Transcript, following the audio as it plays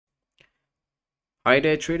Hi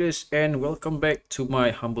there traders, and welcome back to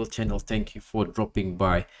my humble channel. Thank you for dropping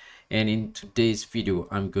by. And in today's video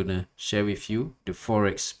I'm gonna share with you the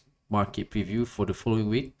Forex market preview for the following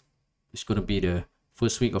week. It's gonna be the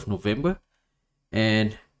first week of November,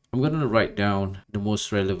 and I'm gonna write down the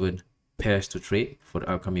most relevant pairs to trade for the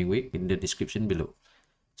upcoming week in the description below.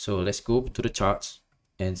 So let's go to the charts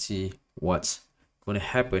and see what's gonna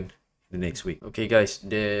happen in the next week. Okay guys,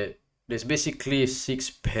 there's basically 6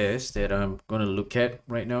 pairs that I'm gonna look at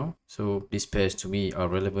right now. So these pairs to me are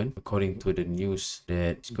relevant according to the news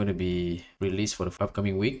that's gonna be released for the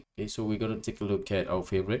upcoming week. Okay, so we're gonna take a look at our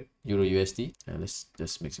favorite EURUSD, and let's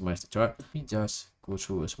just maximize the chart. Let me just go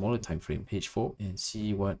through a smaller time frame, H4, and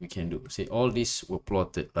see what we can do. Say all these were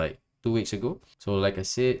plotted like 2 weeks ago. So like I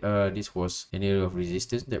said, this was an area of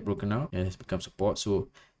resistance that broken out and has become support. So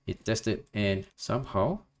it tested and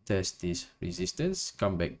somehow test this resistance,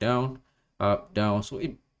 come back down, up, down. So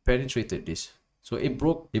it penetrated this. So it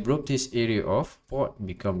broke this area of support,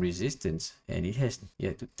 become resistance, and it has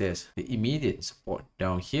yet to test the immediate support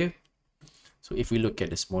down here. So if we look at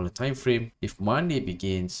the smaller time frame, if Monday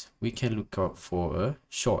begins, we can look out for a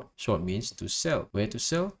short. Short means to sell. Where to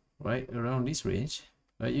sell? Right around this range.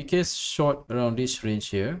 Right, you can short around this range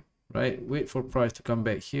here, right? Wait for price to come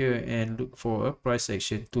back here and look for a price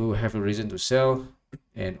action to have a reason to sell.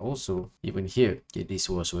 And also even here, okay, this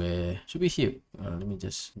was where should be here. Let me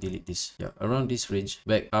just delete this. Yeah, around this range,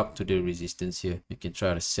 back up to the resistance here. You can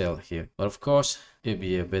try to sell here, but of course it'll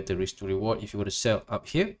be a better risk to reward if you were to sell up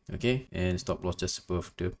here, okay, and stop loss just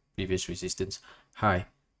above the previous resistance high.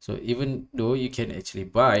 So even though you can actually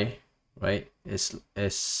buy, right,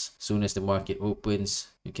 as soon as the market opens,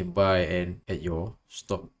 you can buy and at your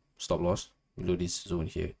stop loss below this zone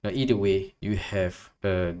here. Now either way, you have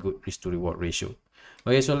a good risk to reward ratio.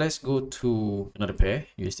 Okay, so let's go to another pair,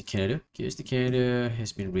 USD Canada. Okay, USD Canada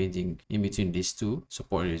has been ranging in between these two,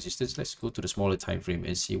 support and resistance. Let's go to the smaller time frame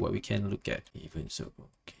and see what we can look at. Even so,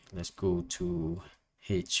 okay, let's go to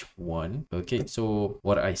H1. Okay, so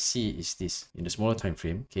what I see is this in the smaller time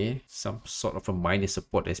frame. Okay, some sort of a minor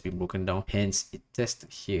support has been broken down, hence it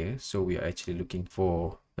tested here. So we are actually looking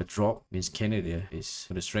for a drop. Means Canada is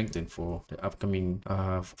going to strengthen for the upcoming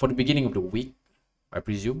for the beginning of the week, I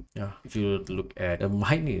presume. Yeah, if you look at a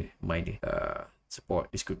minor support,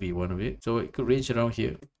 this could be one of it. So it could range around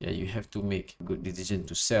here. Yeah, you have to make a good decision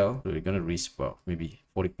to sell. So you're gonna risk about maybe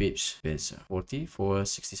 40 pips. There's 40 for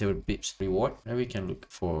 67 pips reward. And we can look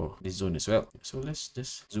for this zone as well. So let's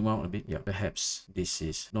just zoom out a bit. Yeah, perhaps this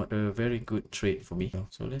is not a very good trade for me.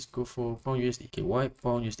 So let's go for pound USD. Okay, why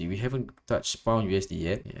pound USD? We haven't touched pound USD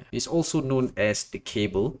yet. Yeah, it's also known as the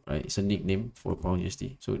cable, right? It's a nickname for pound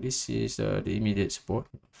USD. So this is the immediate support.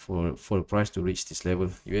 For the price to reach this level,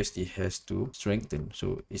 USD has to strengthen.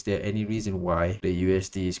 So is there any reason why the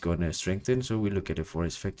USD is gonna strengthen? So we look at the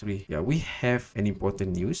Forex factory. Yeah, we have an important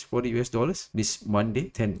news for the US dollars this Monday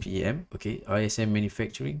 10 p.m. okay, ISM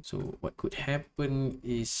manufacturing. So what could happen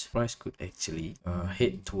is price could actually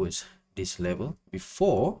head towards this level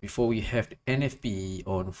before we have the NFP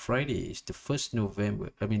on Friday. It's the 1st November.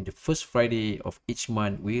 I mean the first Friday of each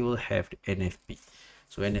month we will have the NFP.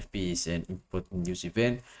 So NFP is an important news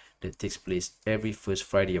event that takes place every first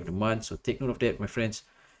Friday of the month. So take note of that, my friends.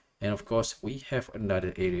 And of course, we have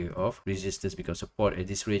another area of resistance because support at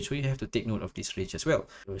this range. So you have to take note of this range as well.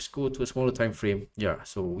 So let's go to a smaller time frame. Yeah,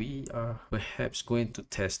 so we are perhaps going to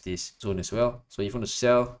test this zone as well. So if you want to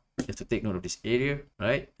sell, you have to take note of this area,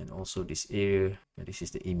 right? And also this area. And this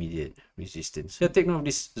is the immediate resistance. Yeah, take note of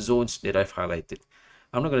these zones that I've highlighted.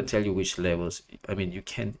 I'm not going to tell you which levels. I mean, you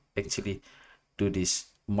can actually do these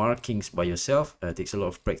markings by yourself. It takes a lot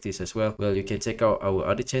of practice as well. Well, you can check out our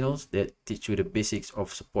other channels that teach you the basics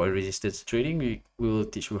of support and resistance trading. We will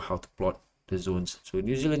teach you how to plot the zones. So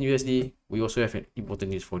New Zealand USD, we also have an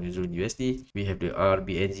important news for New Zealand USD. We have the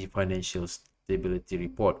RBNZ financial stability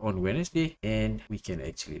report on Wednesday, and we can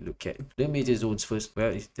actually look at the major zones first.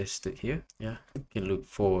 Well, it's tested here. Yeah, we can look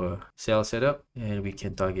for a sell setup, and we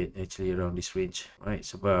can target actually around this range, right?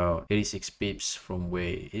 It's about 86 pips from where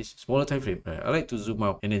it is. Smaller time frame, right? I like to zoom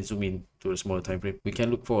out and then zoom in to a smaller time frame. We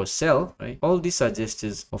can look for a sell, right? All these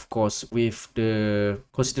suggestions, of course, with the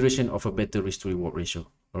consideration of a better risk to reward ratio.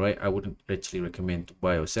 All right, I wouldn't actually recommend to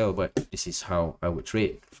buy or sell, but this is how I would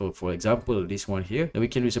trade. So for example, this one here, we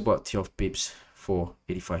can reach about 12 pips for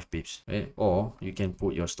 85 pips, right? Or you can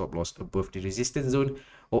put your stop loss above the resistance zone,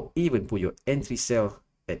 or even put your entry sell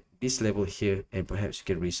at this level here, and perhaps you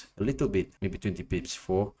can reach a little bit, maybe 20 pips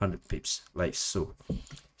for 100 pips, like so.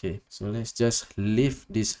 Okay, so let's just leave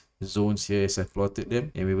this zones here as I plotted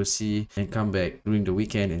them, and we will see and come back during the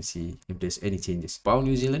weekend and see if there's any changes. Pound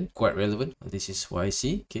New Zealand, quite relevant. This is what I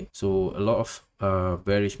see. Okay, so a lot of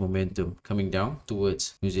bearish momentum coming down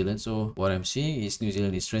towards New Zealand. So what I'm seeing is New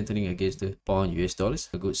Zealand is strengthening against the pound US dollars.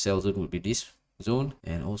 A good sell zone would be this zone,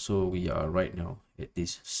 and also we are right now at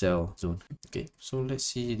this sell zone. Okay, so let's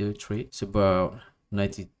see the trade. It's about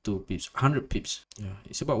 92 pips, 100 pips. Yeah,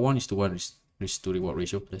 it's about 1:1 risk to reward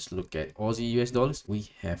ratio. Let's look at Aussie US dollars. We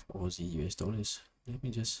have Aussie US dollars. Let me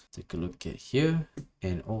just take a look at here,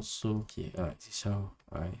 and also here. This is how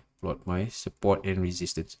I plot my support and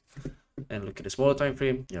resistance. And look at the smaller time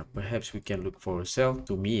frame. Yeah, perhaps we can look for a sell.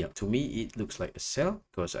 To me, it looks like a sell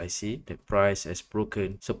because I see the price has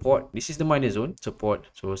broken support. This is the minor zone support,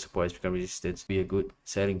 so support has become resistance. Be a good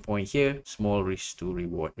selling point here. Small risk to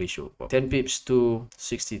reward ratio, about 10 pips to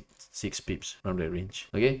 66 pips, around that range.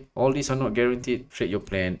 Okay, all these are not guaranteed. Trade your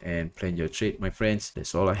plan and plan your trade, my friends.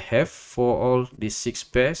 That's all I have for all these 6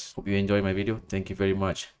 pairs. Hope you enjoy my video. Thank you very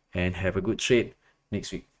much, and have a good trade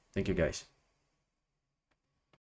next week. Thank you, guys.